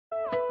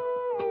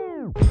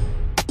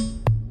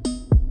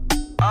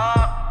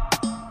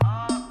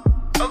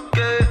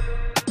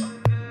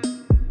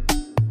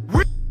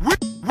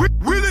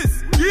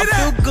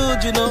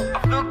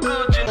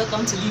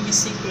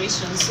basic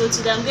creations. So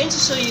today I'm going to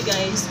show you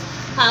guys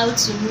how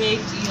to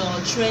make your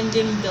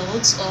trending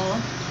belt,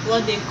 or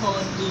what they call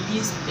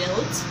Obi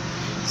belt.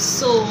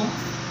 So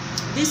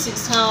this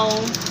is how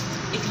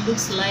it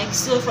looks like.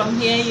 So from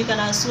here you can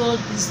as well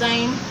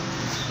design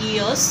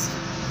yours.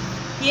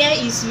 Here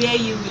is where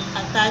you will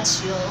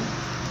attach your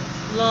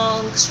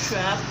long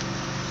strap.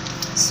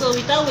 So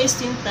without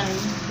wasting time,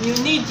 you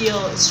need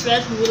your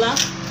straight ruler,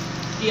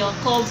 your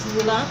curve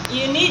ruler,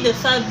 you need the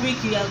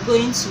fabric you are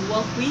going to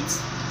work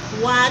with,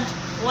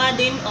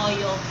 wadding or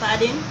your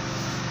padding,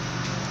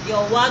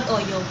 your wad or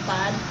your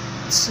pad,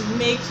 to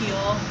make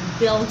your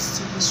belt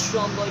to be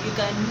stronger. You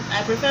can,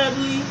 I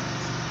preferably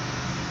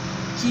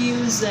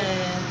use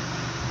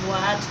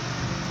wad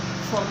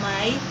for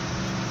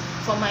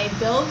my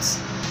belt.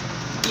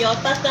 Your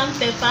pattern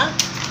paper.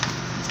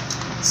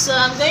 So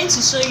I'm going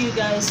to show you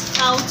guys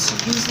how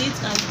to use it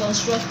and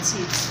construct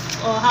it,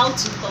 or how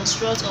to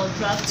construct or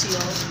draft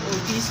your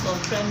obese or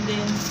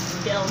trending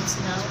belt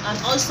now, and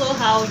also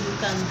how you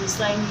can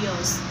design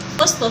yours.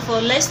 First of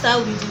all, let's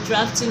start with the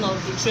drafting of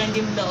the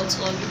trending belt,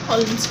 or you call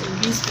it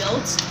obese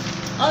belt.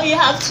 All you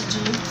have to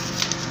do,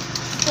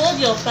 fold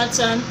your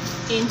pattern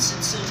into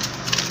two.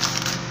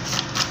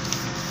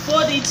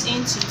 Fold it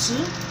into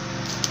two.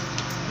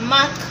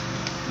 Mark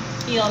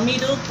your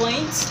middle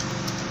point.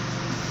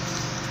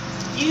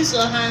 Use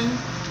your hand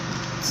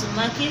to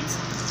mark it.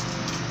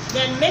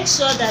 Then make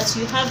sure that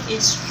you have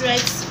a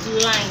straight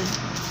line.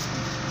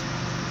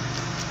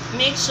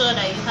 Make sure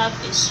that you have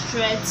a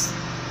straight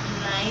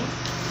line.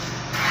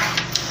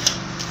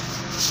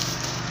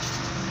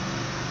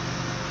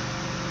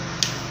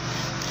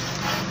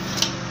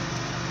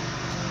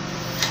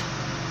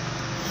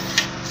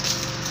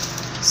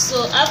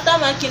 So after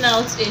marking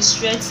out a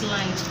straight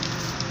line,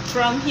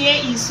 from here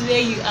is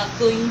where you are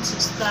going to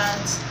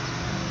start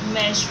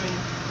measuring.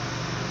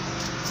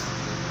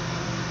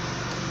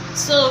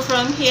 So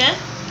from here,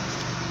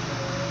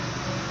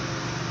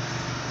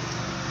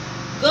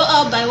 go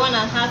up by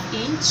 1.5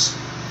 inch,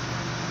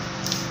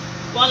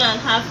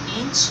 1.5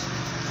 inch,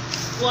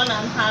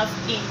 1.5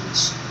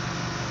 inch.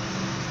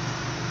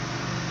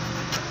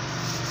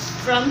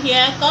 From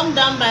here, come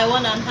down by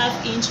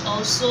 1.5 inch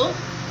also,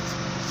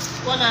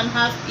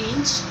 1.5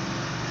 inch,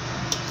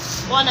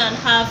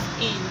 1.5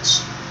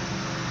 inch.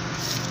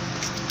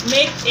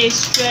 Make a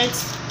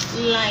straight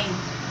line.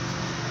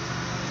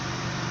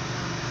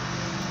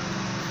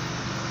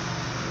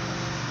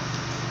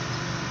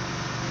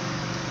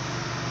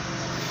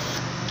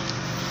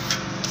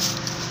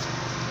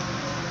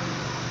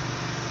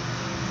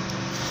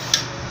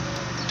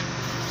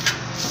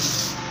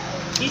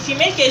 If you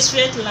make a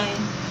straight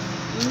line,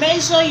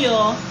 measure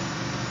your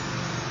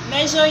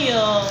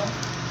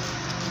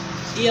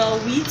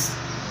width.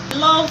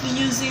 Love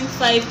using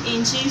 5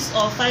 inches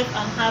or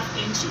 5.5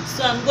 inches.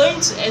 So I'm going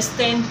to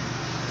extend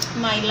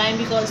my line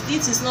because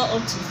this is not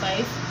up to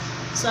 5.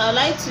 So I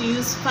like to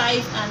use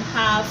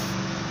 5.5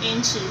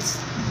 inches.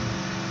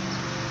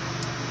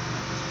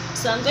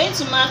 So I'm going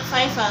to mark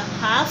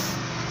 5.5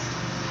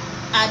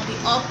 at the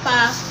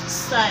upper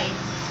side.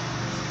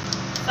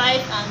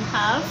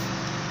 5.5.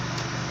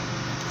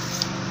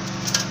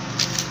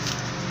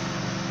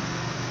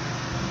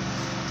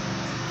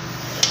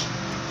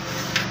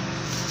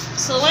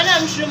 So when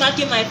I'm through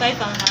marking my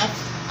 5.5,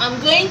 I'm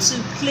going to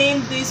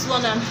claim this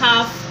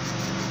 1.5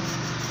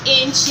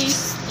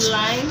 inches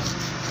line.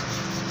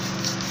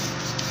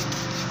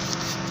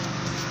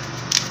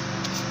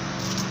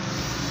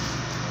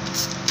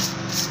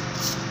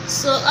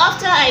 So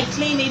after I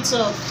clean it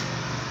up,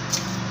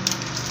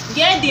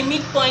 get the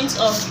midpoint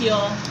of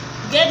your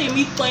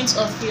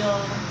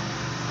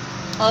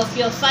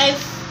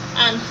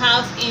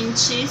 5.5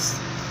 inches.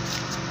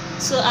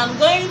 So I'm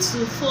going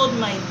to fold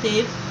my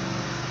tape.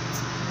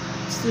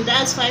 So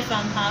that's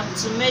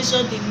 5.5 to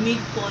measure the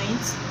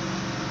midpoint.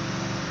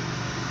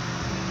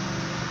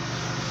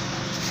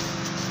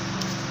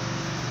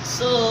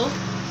 So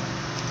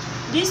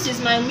this is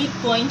my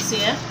midpoint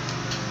here.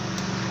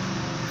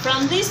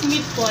 From this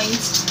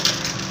midpoint,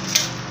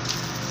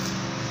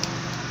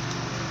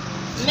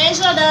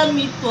 measure that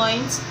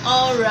midpoint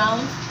all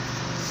around.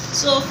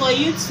 So for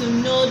you to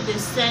know the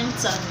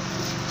center,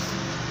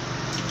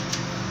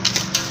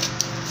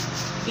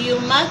 you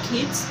mark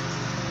it,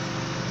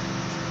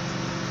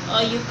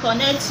 or you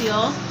connect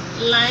your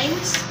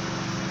lines.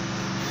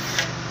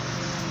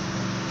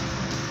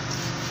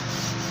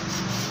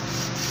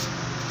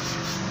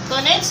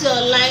 Connect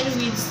your line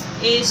with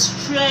a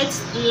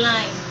straight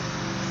line.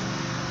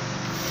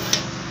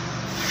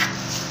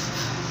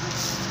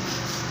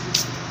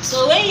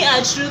 So when you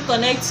are through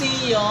connecting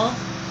your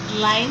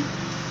line,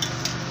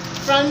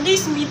 from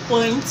this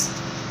midpoint,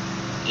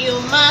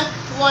 you mark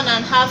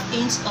 1.5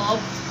 inch up,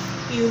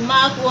 you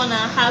mark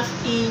 1.5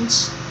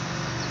 inch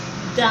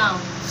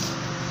down.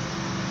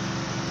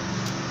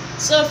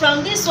 So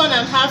from this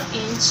 1.5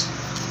 inch,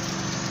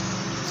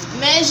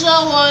 measure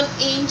 1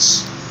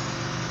 inch,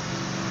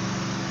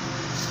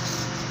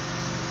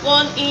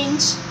 1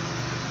 inch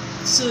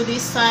to the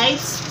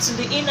sides, to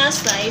the inner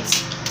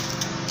sides,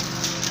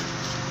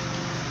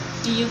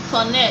 you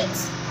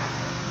connect.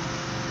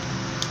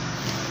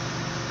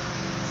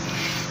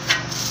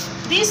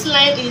 This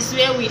line is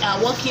where we are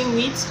working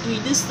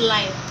with this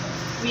line.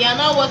 We are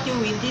not working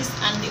with this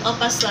and the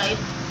upper side.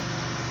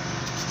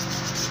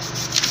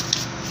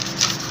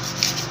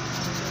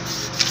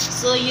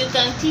 So you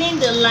can clean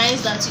the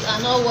lines that you are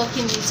not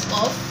working it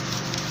off.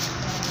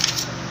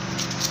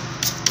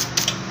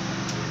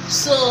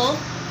 So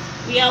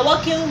we are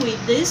working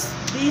with this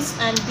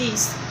and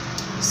this.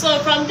 So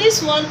from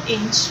this 1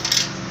 inch,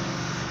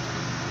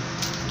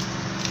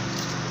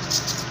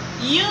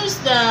 use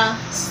the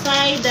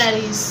side that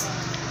is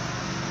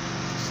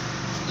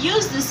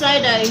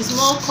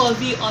more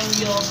curvy on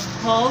your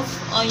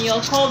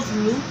curve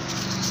rule.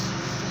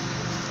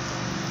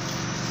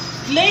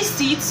 Place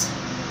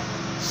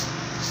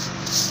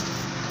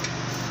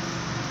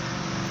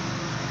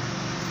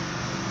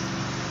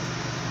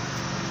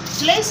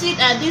it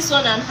at this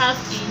 1.5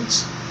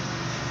 inch.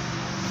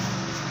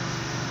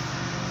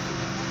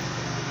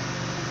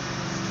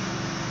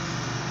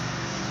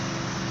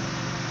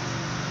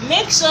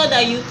 Make sure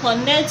that you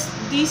connect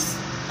this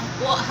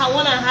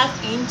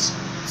 1.5 inch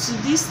to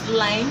this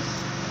line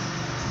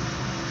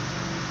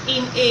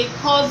in a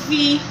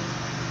curvy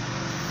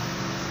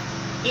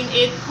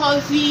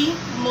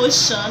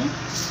motion.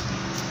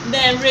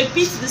 Then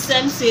repeat the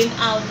same thing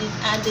out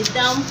at the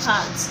down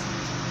part.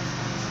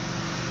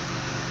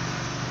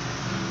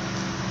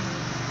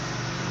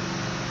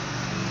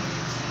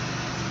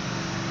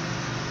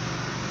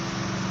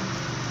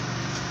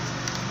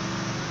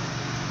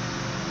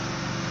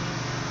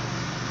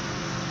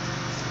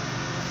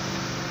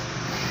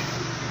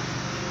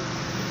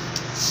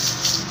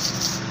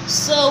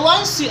 So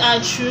once you are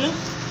through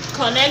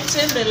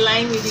connecting the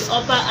line with the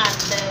upper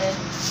and the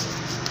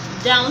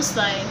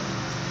downside,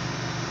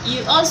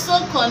 you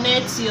also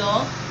connect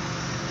your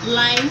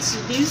line to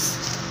this,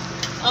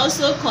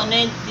 also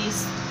connect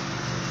this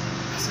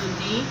to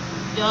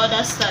the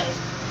other side.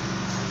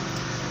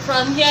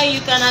 From here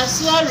you can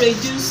as well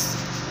reduce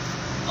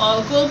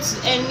or go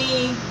to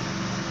any,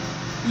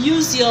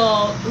 use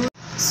your.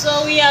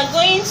 So we are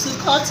going to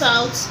cut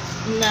out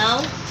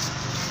now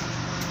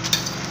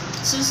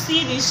to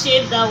see the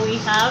shape that we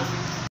have.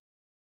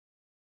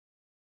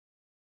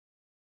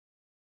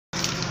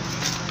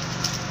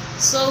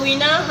 So we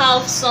now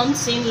have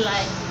something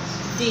like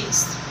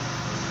this.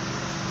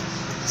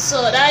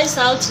 So that is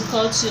how to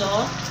cut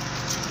your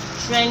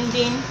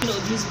trending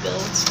Obi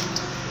belt.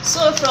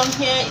 So from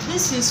here,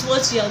 this is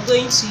what you are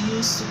going to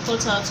use to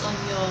cut out on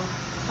your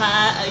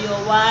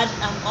wad,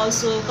 and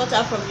also cut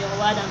out from your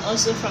wad and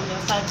also from your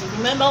fabric.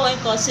 Remember, when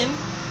cutting,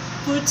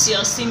 put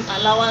your seam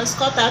allowance,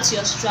 cut out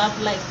your strap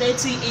like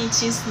 30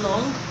 inches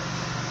long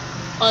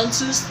on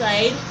two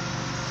sides,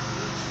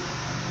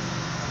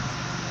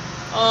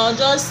 or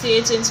just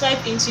say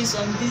 25 inches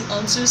on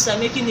two sides,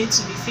 making it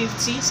to be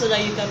 50, so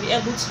that you can be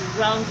able to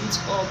round it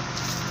up.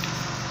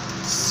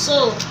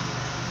 So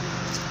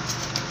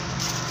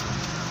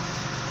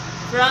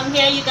from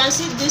here you can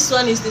see this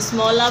one is the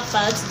smaller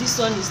part, this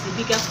one is the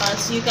bigger part.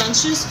 So you can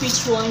choose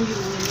which one you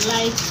will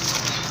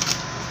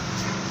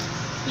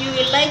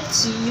like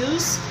to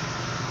use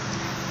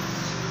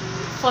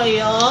for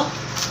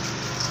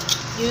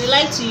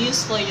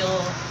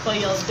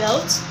your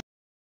belt.